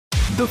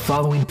The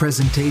following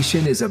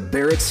presentation is a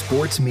Barrett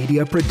Sports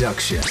Media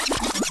production.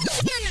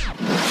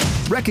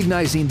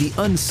 Recognizing the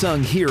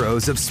unsung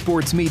heroes of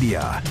sports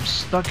media. I'm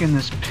stuck in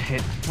this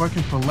pit,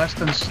 working for less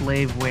than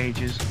slave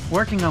wages,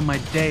 working on my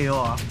day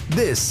off.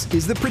 This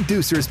is the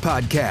Producers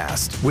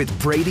Podcast with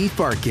Brady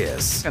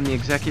Farkas. I'm the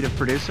executive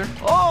producer.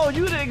 Oh,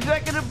 you're the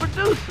executive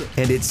producer.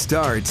 And it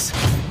starts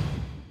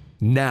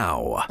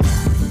now.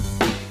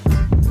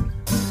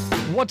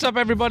 What's up,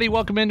 everybody?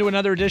 Welcome into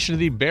another edition of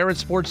the Barrett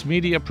Sports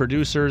Media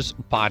Producers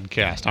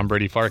Podcast. I'm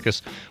Brady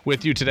Farkas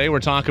with you today. We're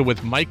talking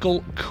with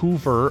Michael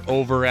Coover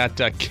over at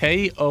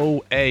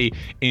KOA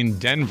in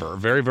Denver.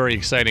 Very, very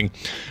exciting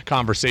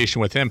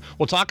conversation with him.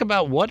 We'll talk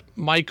about what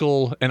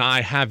Michael and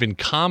I have in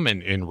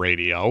common in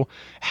radio,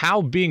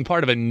 how being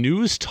part of a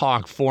news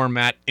talk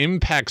format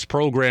impacts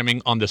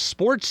programming on the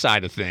sports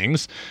side of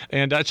things,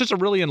 and it's just a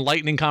really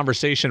enlightening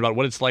conversation about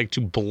what it's like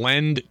to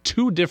blend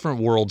two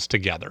different worlds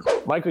together.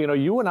 Michael,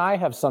 you and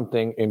I have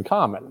something in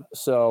common.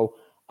 So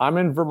I'm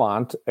in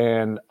Vermont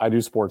and I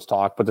do sports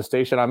talk, but the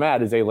station I'm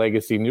at is a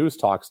legacy news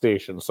talk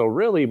station. So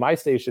really my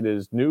station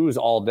is news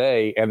all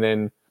day and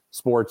then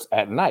sports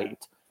at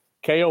night.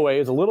 KOA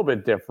is a little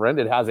bit different.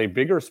 It has a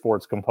bigger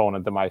sports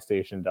component than my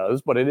station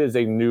does, but it is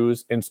a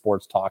news and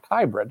sports talk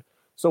hybrid.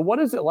 So what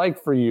is it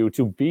like for you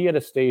to be at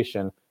a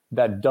station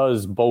that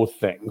does both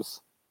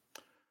things?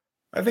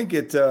 I think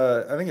it's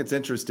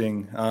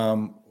interesting.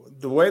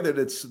 The way that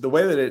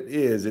it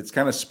is, it's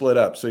kind of split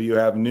up. So you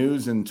have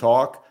news and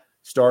talk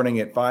starting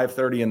at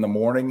 5:30 in the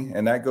morning,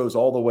 and that goes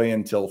all the way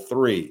until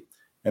 3.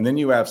 And then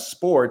you have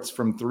sports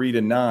from 3 to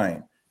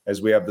 9,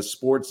 as we have the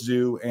Sports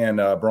Zoo and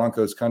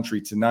Broncos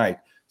Country tonight.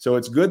 So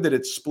it's good that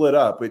it's split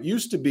up. It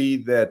used to be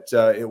that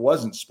it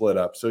wasn't split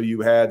up. So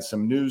you had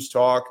some news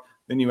talk,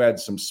 then you had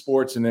some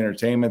sports and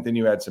entertainment, then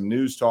you had some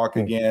news talk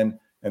again,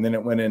 and then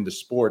it went into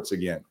sports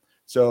again.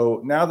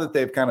 So now that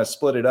they've kind of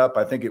split it up,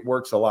 I think it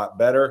works a lot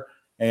better.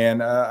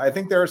 And I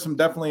think there are some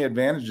definitely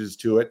advantages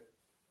to it,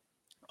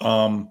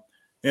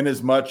 in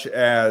as much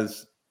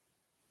as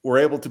we're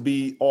able to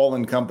be all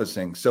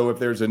encompassing. So if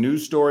there's a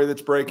news story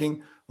that's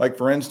breaking, like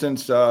for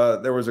instance,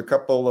 there was a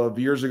couple of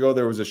years ago,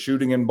 there was a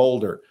shooting in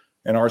Boulder,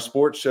 and our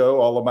sports show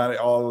all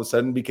of a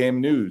sudden became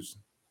news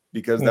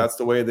because that's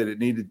the way that it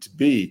needed to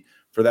be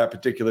for that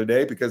particular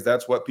day, because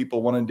that's what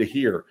people wanted to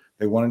hear.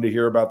 They wanted to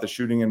hear about the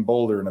shooting in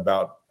Boulder and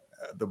about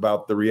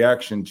the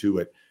reaction to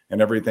it and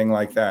everything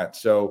like that.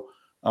 So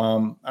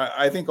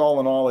I think all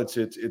in all, it's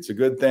a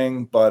good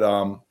thing, but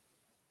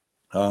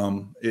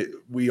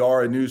we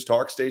are a news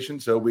talk station,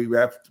 so we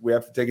have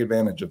to take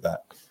advantage of that.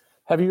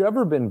 Have you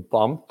ever been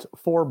bumped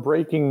for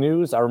breaking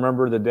news? I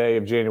remember the day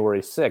of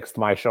January 6th,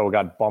 my show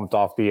got bumped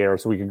off the air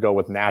so we could go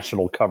with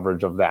national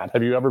coverage of that.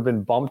 Have you ever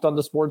been bumped on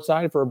the sports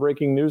side for a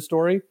breaking news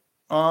story?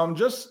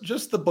 Just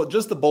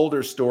the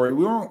Boulder story.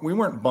 We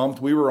weren't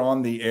bumped. We were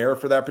on the air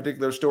for that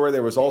particular story.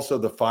 There was also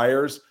the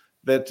fires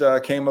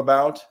that came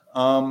about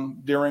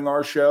during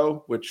our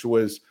show, which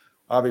was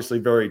obviously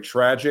very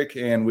tragic,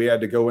 and we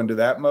had to go into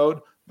that mode.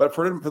 But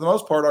for the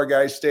most part, our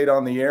guys stayed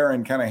on the air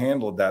and kind of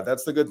handled that.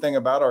 That's the good thing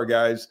about our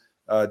guys.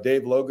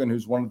 Dave Logan,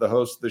 who's one of the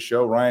hosts of the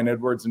show, Ryan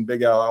Edwards, and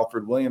Big Al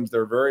Alfred Williams,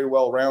 they're very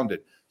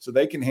well-rounded. So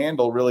they can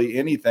handle really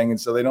anything, and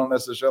so they don't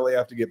necessarily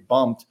have to get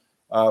bumped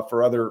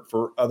for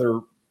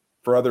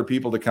other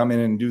people to come in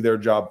and do their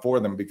job for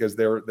them, because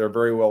they're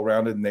very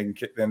well-rounded and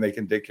they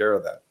can take care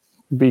of that.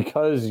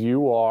 Because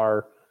you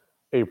are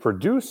a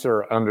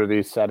producer under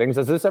these settings,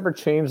 has this ever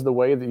changed the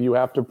way that you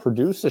have to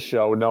produce a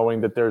show, knowing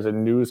that there's a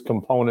news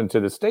component to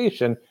the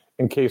station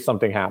in case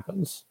something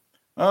happens?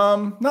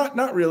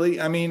 Not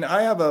really. I mean,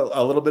 I have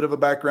a little bit of a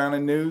background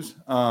in news.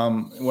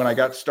 When I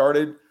got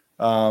started,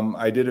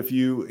 I did a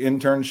few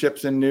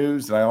internships in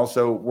news, and I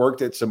also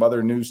worked at some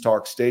other news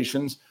talk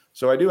stations.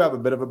 So I do have a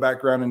bit of a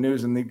background in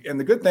news. And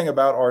the good thing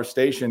about our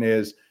station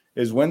is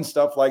when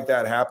stuff like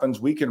that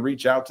happens, we can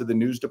reach out to the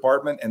news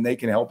department and they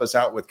can help us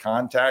out with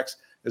contacts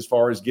as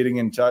far as getting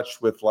in touch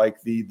with like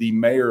the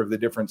mayor of the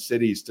different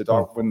cities to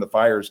talk when the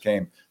fires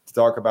came, to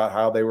talk about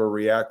how they were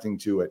reacting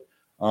to it.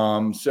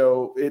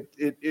 So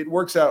it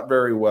works out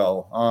very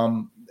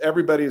well.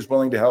 Everybody is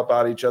willing to help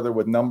out each other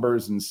with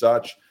numbers and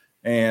such.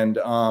 And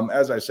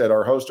as I said,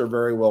 our hosts are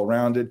very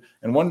well-rounded.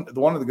 And one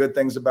of the good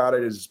things about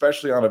it is,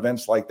 especially on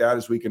events like that,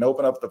 is we can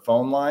open up the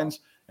phone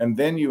lines. And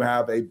then you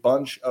have a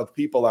bunch of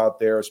people out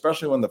there,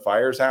 especially when the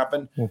fires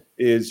happen,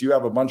 is you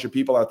have a bunch of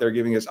people out there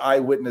giving us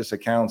eyewitness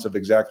accounts of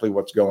exactly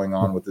what's going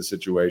on with the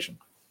situation.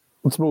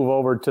 Let's move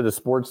over to the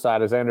sports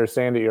side. As I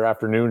understand it, your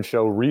afternoon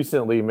show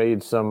recently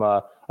made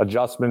some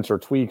adjustments or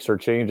tweaks or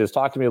changes.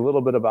 Talk to me a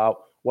little bit about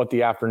what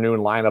the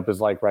afternoon lineup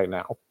is like right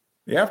now.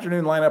 The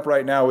afternoon lineup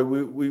right now,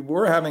 we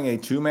were having a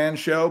 2-man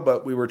show,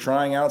 but we were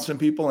trying out some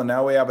people, and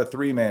now we have a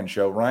 3-man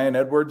show. Ryan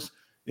Edwards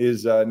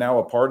is now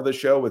a part of the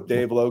show with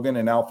Dave Logan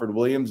and Alfred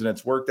Williams, and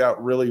it's worked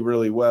out really,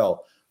 really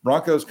well.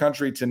 Broncos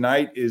Country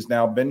tonight is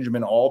now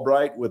Benjamin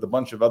Albright with a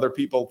bunch of other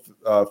people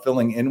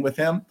filling in with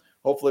him.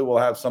 Hopefully, we'll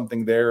have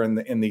something there in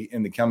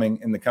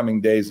the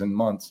coming days and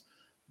months.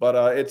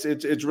 But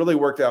it's really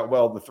worked out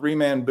well. The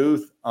 3-man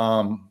booth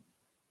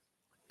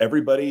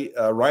everybody,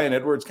 Ryan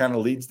Edwards kind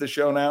of leads the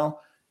show now,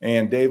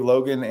 and Dave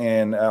Logan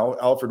and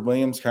Alfred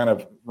Williams kind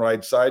of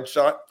ride side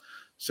shot.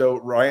 So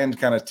Ryan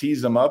kind of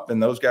tees them up,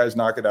 and those guys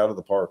knock it out of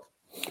the park.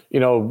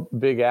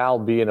 Big Al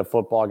being a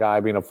football guy,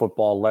 being a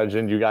football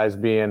legend, you guys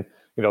being,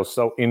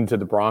 so into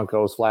the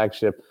Broncos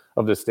flagship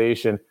of the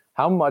station,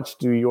 how much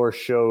do your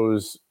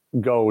shows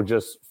go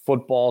just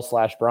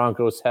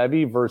football/Broncos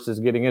heavy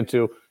versus getting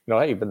into,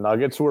 hey, the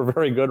Nuggets, who are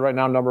very good right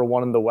now, number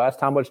one in the West?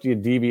 How much do you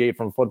deviate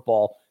from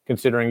football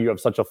considering you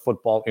have such a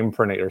football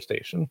imprimatur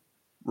station?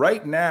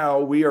 Right now,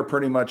 we are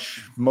pretty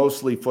much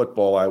mostly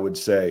football, I would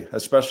say,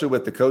 especially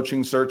with the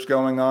coaching search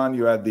going on.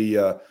 You had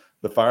the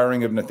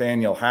firing of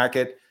Nathaniel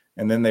Hackett,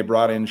 and then they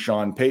brought in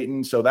Sean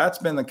Payton. So that's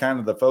been the kind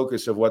of the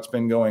focus of what's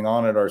been going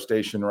on at our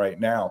station right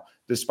now,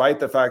 despite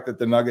the fact that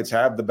the Nuggets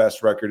have the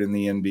best record in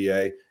the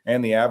NBA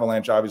and the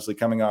Avalanche obviously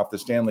coming off the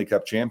Stanley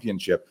Cup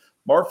championship.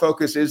 Our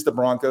focus is the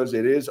Broncos.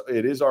 It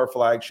is our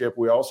flagship.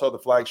 We also the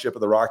flagship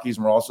of the Rockies,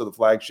 and we're also the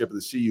flagship of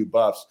the CU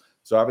Buffs.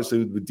 So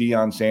obviously with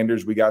Deion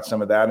Sanders, we got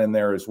some of that in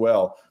there as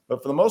well.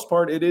 But for the most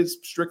part, it is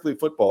strictly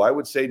football. I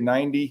would say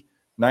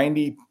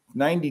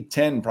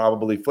 90-10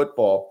 probably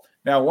football.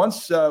 Now,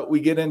 once we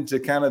get into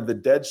kind of the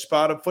dead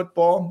spot of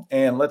football,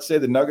 and let's say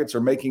the Nuggets are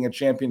making a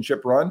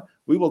championship run,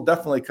 we will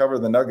definitely cover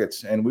the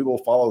Nuggets, and we will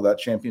follow that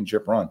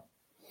championship run.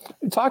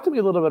 Talk to me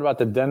a little bit about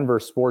the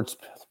Denver sports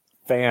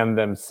fan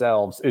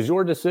themselves. Is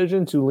your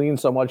decision to lean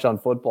so much on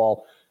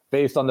football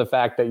based on the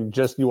fact that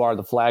you are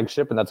the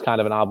flagship and that's kind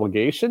of an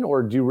obligation,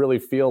 or do you really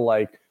feel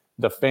like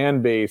the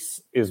fan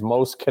base is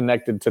most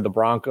connected to the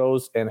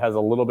Broncos and has a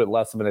little bit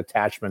less of an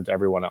attachment to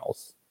everyone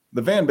else?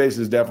 The fan base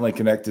is definitely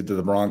connected to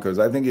the Broncos.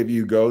 I think if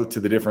you go to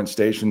the different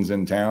stations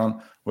in town,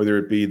 whether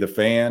it be the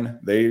Fan,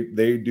 they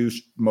do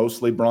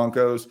mostly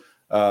Broncos.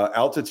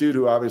 Altitude,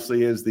 who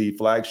obviously is the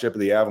flagship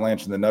of the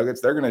Avalanche and the Nuggets,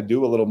 they're going to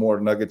do a little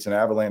more Nuggets and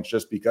Avalanche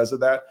just because of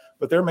that.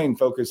 But their main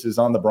focus is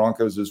on the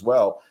Broncos as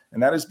well.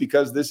 And that is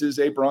because this is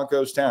a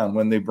Broncos town.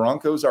 When the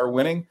Broncos are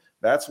winning,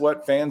 that's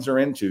what fans are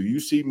into. You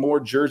see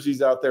more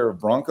jerseys out there of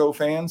Bronco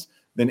fans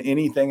than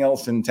anything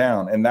else in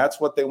town. And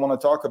that's what they want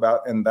to talk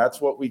about. And that's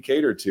what we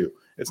cater to.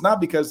 It's not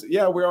because, we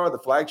are the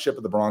flagship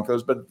of the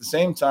Broncos, but at the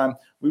same time,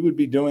 we would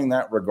be doing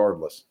that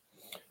regardless.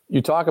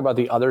 You talk about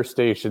the other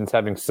stations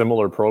having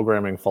similar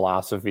programming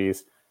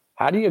philosophies.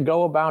 How do you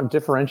go about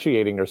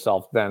differentiating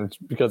yourself then?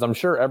 Because I'm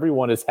sure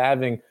everyone is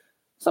having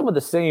some of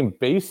the same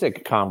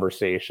basic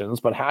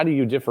conversations, but how do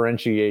you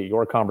differentiate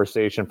your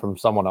conversation from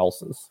someone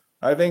else's?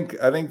 I think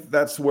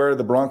that's where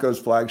the Broncos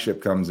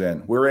flagship comes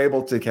in. We're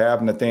able to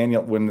have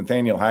when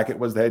Nathaniel Hackett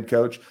was the head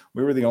coach,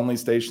 we were the only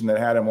station that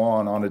had him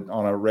on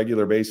a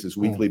regular basis,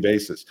 weekly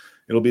basis.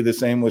 It'll be the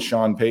same with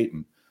Sean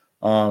Payton.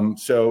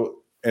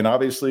 And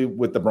obviously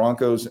with the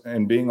Broncos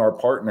and being our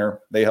partner,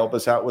 they help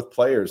us out with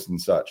players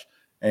and such.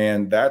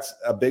 And that's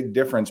a big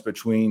difference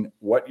between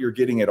what you're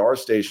getting at our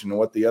station and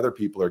what the other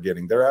people are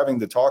getting. They're having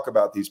to talk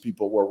about these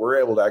people where we're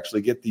able to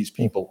actually get these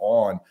people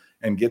on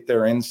and get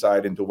their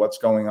insight into what's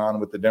going on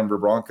with the Denver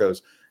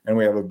Broncos. And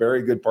we have a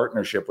very good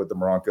partnership with the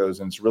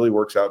Broncos, and it really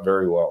works out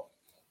very well.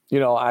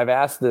 I've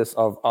asked this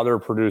of other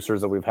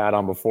producers that we've had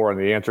on before, and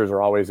the answers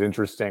are always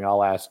interesting.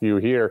 I'll ask you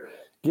here,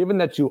 given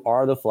that you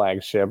are the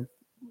flagship,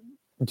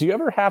 do you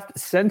ever have to,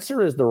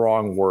 censor is the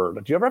wrong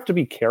word. Do you ever have to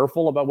be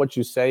careful about what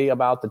you say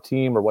about the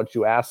team or what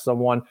you ask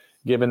someone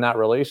given that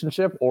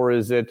relationship? Or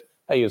is it,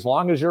 hey, as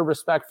long as you're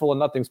respectful and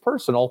nothing's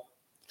personal,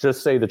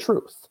 just say the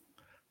truth?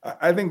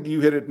 I think you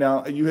hit it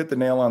now. You hit the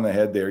nail on the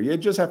head there. You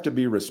just have to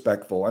be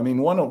respectful. I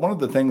mean, one of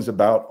the things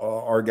about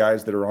our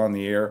guys that are on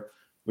the air,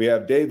 we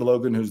have Dave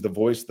Logan, who's the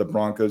voice of the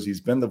Broncos.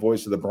 He's been the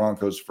voice of the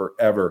Broncos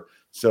forever.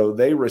 So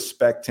they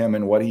respect him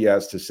and what he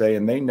has to say.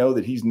 And they know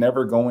that he's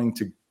never going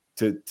to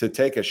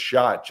take a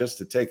shot just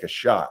to take a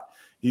shot.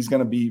 He's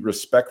going to be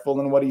respectful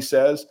in what he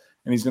says,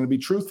 and he's going to be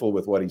truthful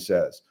with what he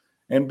says.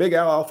 And Big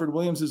Al, Alfred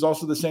Williams, is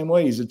also the same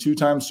way. He's a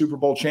two-time Super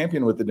Bowl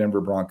champion with the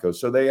Denver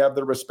Broncos. So they have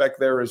the respect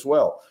there as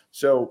well.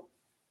 So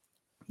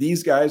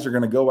these guys are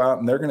going to go out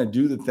and they're going to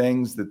do the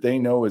things that they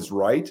know is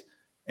right.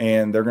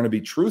 And they're going to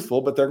be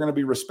truthful, but they're going to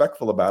be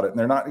respectful about it. And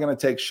they're not going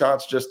to take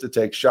shots just to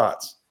take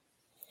shots.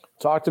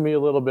 Talk to me a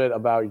little bit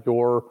about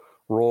your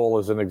role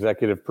as an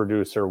executive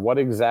producer. What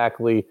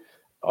exactly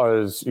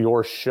is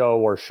your show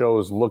or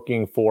shows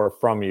looking for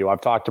from you? I've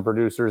talked to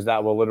producers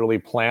that will literally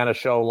plan a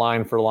show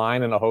line for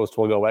line and a host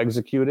will go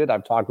execute it.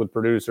 I've talked with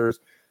producers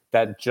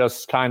that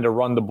just kind of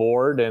run the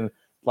board and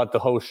let the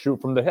host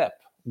shoot from the hip.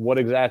 What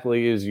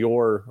exactly is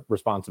your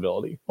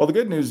responsibility? Well, the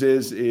good news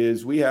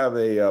is we have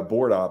a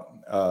board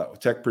op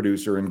tech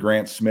producer in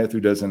Grant Smith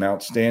who does an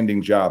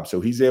outstanding job. So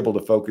he's able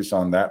to focus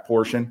on that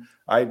portion.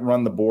 I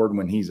run the board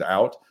when he's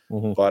out.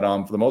 But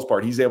for the most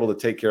part, he's able to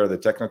take care of the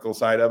technical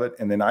side of it.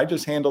 And then I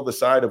just handle the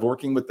side of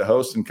working with the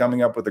host and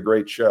coming up with a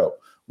great show.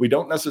 We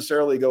don't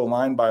necessarily go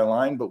line by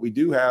line, but we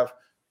do have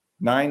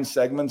 9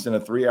 segments in a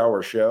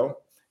 3-hour show.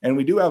 And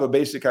we do have a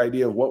basic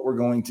idea of what we're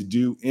going to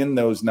do in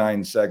those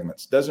 9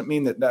 segments. Doesn't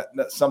mean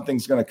that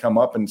something's going to come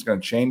up and it's going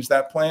to change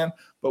that plan,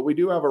 but we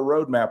do have a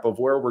roadmap of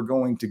where we're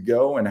going to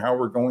go and how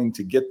we're going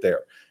to get there.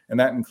 And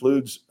that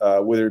includes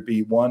whether it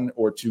be one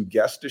or two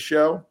guests to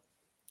show.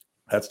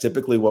 That's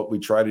typically what we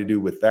try to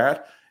do with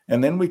that.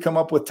 And then we come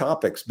up with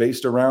topics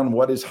based around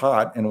what is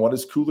hot and what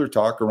is cooler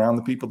talk around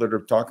the people that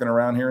are talking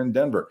around here in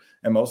Denver.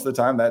 And most of the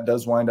time that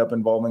does wind up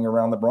involving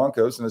around the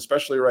Broncos. And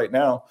especially right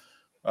now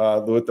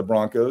with the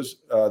Broncos,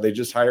 they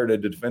just hired a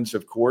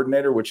defensive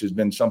coordinator, which has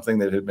been something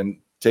that had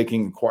been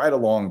taking quite a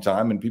long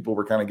time. And people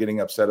were kind of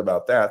getting upset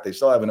about that. They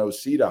still have an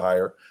OC to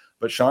hire,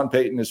 but Sean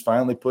Payton is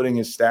finally putting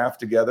his staff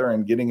together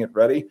and getting it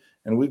ready.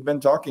 And we've been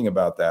talking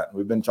about that.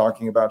 We've been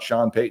talking about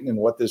Sean Payton and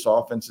what this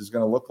offense is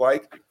going to look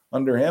like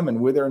under him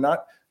and whether or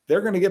not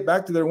they're going to get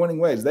back to their winning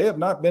ways. They have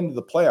not been to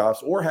the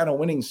playoffs or had a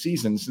winning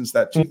season since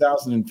that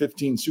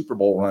 2015 Super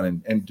Bowl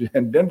run.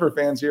 And Denver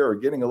fans here are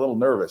getting a little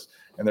nervous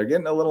and they're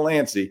getting a little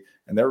antsy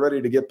and they're ready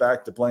to get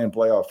back to playing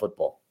playoff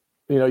football.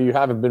 You know, you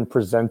haven't been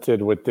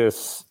presented with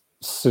this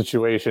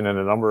situation in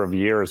a number of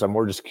years. I'm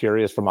more just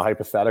curious from a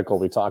hypothetical.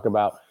 We talk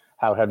about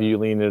how heavy you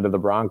lean into the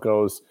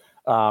Broncos.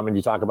 And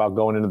you talk about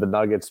going into the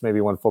Nuggets,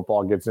 maybe when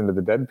football gets into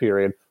the dead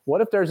period.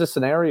 What if there's a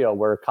scenario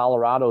where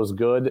Colorado's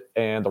good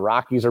and the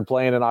Rockies are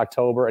playing in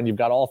October and you've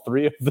got all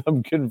three of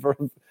them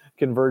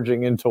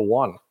converging into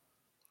one?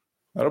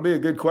 That'll be a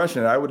good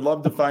question. I would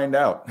love to find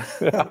out.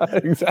 Yeah,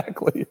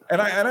 exactly.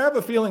 And I have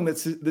a feeling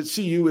that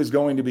CU is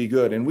going to be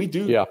good. And we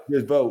do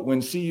vote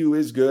when CU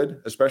is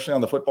good, especially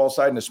on the football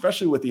side, and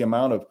especially with the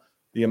amount of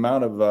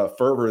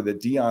fervor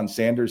that Deion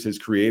Sanders has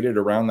created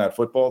around that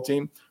football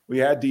team. We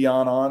had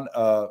Deion on,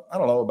 I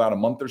don't know, about a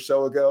month or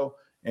so ago,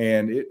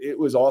 and it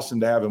was awesome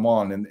to have him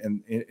on.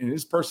 And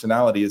his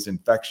personality is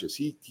infectious.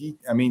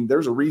 I mean,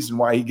 there's a reason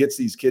why he gets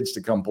these kids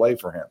to come play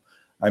for him.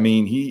 I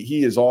mean,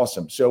 he is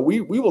awesome. So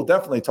we will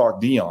definitely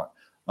talk Deion.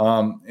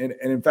 And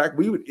in fact,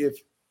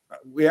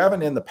 we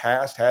haven't in the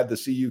past had the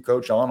CU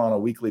coach on a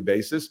weekly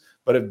basis,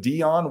 but if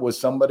Deion was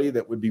somebody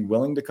that would be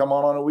willing to come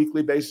on a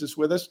weekly basis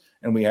with us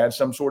and we had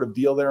some sort of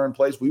deal there in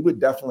place, we would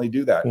definitely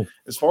do that.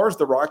 As far as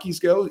the Rockies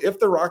go, if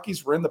the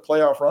Rockies were in the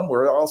playoff run,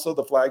 we're also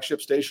the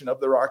flagship station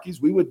of the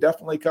Rockies, we would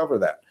definitely cover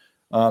that.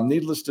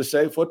 Needless to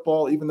say,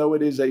 football, even though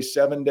it is a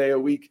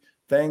 7-day-a-week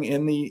thing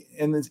in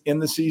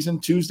the season,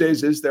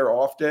 Tuesdays is their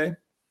off day,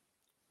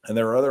 and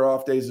there are other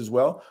off days as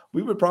well.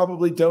 We would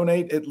probably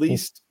donate at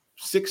least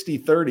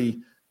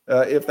 60-30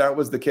 if that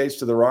was the case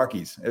to the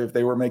Rockies, if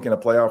they were making a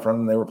playoff run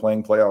and they were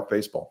playing playoff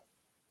baseball.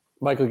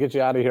 Michael, get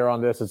you out of here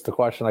on this. It's the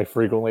question I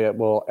frequently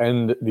will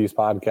end these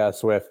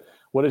podcasts with.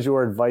 What is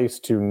your advice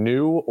to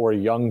new or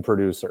young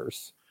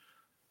producers?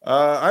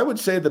 I would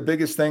say the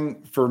biggest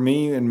thing for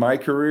me in my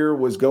career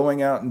was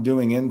going out and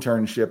doing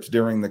internships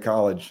during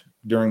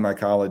my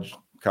college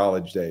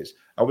days.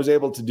 I was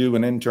able to do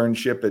an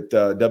internship at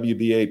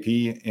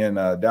WBAP in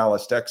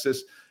Dallas,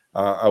 Texas.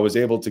 I was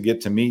able to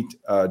get to meet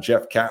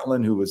Jeff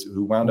Catlin, who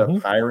wound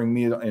up hiring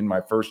me in my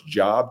first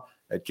job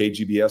at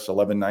KGBS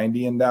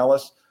 1190 in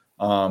Dallas.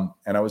 And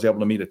I was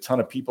able to meet a ton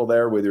of people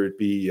there, whether it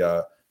be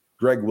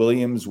Greg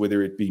Williams,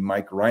 whether it be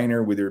Mike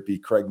Reiner, whether it be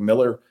Craig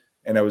Miller.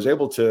 And I was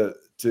able to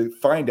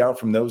find out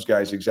from those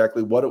guys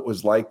exactly what it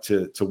was like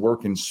to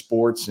work in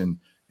sports and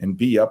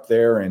be up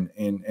there and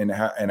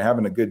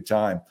having a good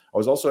time. I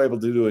was also able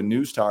to do a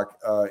news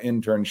talk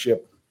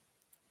internship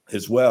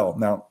as well.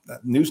 Now,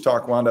 news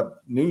talk wasn't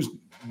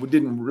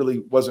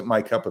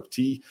my cup of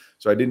tea,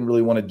 so I didn't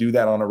really want to do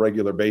that on a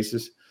regular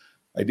basis.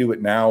 I do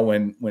it now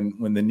when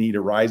the need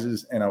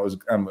arises, and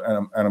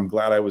I'm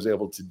glad I was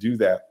able to do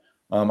that.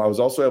 I was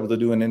also able to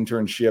do an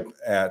internship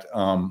at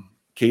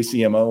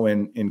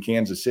KCMO in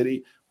Kansas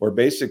City, where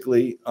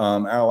basically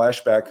Al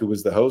Ashback, who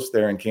was the host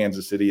there in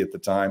Kansas City at the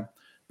time,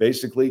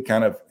 basically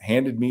kind of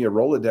handed me a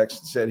Rolodex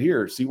and said,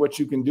 "Here, see what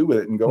you can do with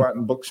it and go out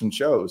and book some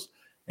shows."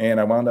 And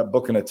I wound up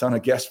booking a ton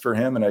of guests for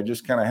him, and I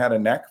just kind of had a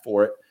knack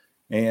for it.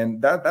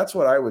 And that's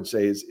what I would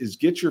say is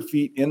get your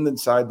feet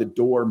inside the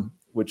door,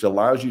 which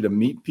allows you to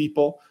meet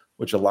people,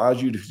 which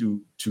allows you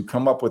to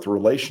come up with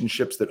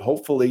relationships that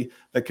hopefully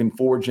that can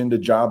forge into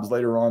jobs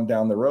later on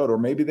down the road, or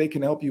maybe they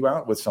can help you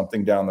out with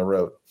something down the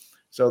road.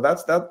 So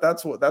that's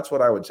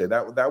what I would say.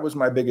 That was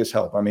my biggest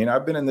help. I mean,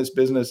 I've been in this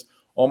business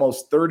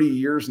almost 30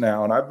 years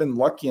now, and I've been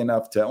lucky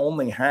enough to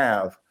only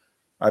have,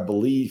 I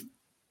believe,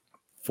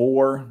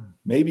 4,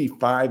 maybe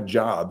 5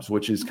 jobs,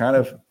 which is kind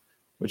of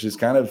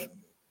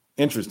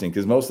interesting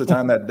because most of the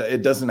time that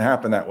it doesn't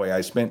happen that way.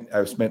 I've spent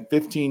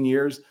 15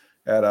 years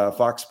at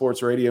Fox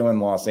Sports Radio in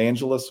Los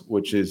Angeles,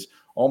 which is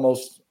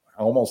almost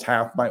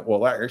half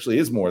actually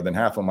is more than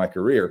half of my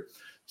career.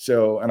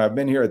 So, and I've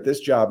been here at this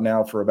job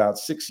now for about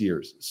 6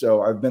 years.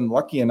 So I've been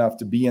lucky enough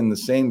to be in the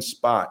same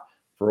spot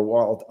for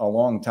a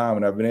long time,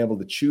 and I've been able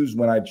to choose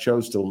when I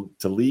chose to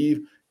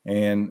leave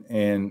and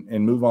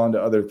move on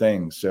to other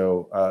things.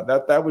 So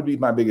that would be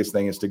my biggest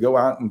thing, is to go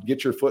out and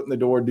get your foot in the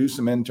door, do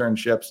some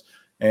internships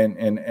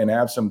and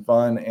have some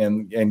fun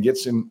and get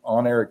some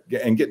on-air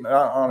and get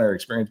not on-air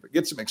experience, but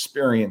get some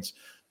experience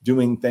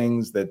doing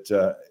things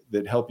that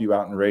help you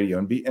out in radio,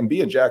 and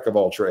be a jack of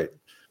all trades.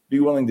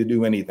 Be willing to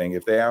do anything.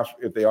 If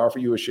they offer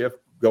you a shift,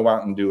 go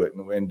out and do it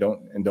and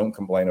don't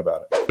complain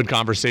about it. Good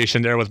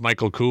conversation there with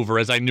Michael Coover,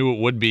 as I knew it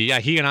would be. Yeah,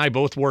 he and I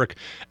both work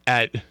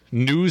at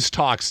news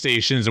talk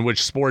stations in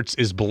which sports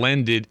is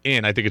blended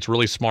in. I think it's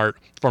really smart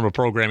from a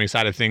programming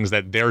side of things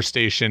that their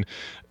station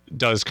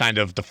does kind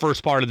of the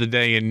first part of the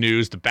day in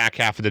news, the back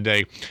half of the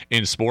day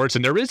in sports.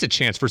 And there is a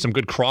chance for some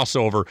good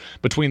crossover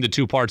between the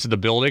two parts of the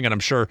building. And I'm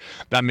sure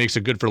that makes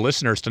it good for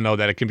listeners to know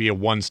that it can be a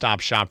one-stop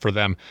shop for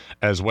them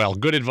as well.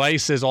 Good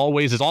advice, as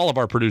always, as all of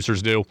our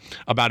producers do,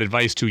 about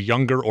advice to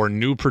younger or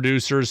new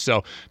producers.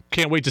 So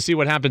can't wait to see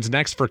what happens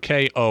next for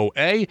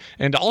KOA.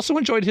 And also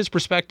enjoyed his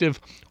perspective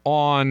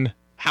on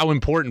how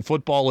important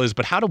football is,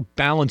 but how to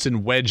balance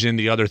and wedge in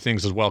the other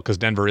things as well, because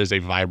Denver is a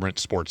vibrant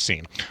sports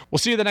scene. We'll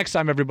see you the next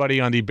time,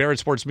 everybody, on the Barrett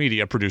Sports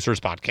Media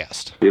Producers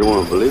Podcast. You don't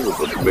want to believe it,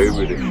 but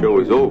maybe the show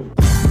is over.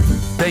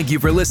 Thank you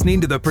for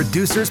listening to the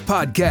Producers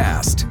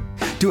Podcast.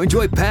 To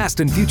enjoy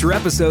past and future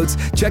episodes,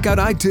 check out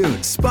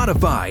iTunes,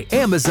 Spotify,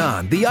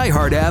 Amazon, the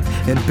iHeart app,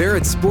 and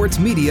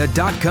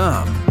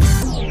BarrettSportsMedia.com.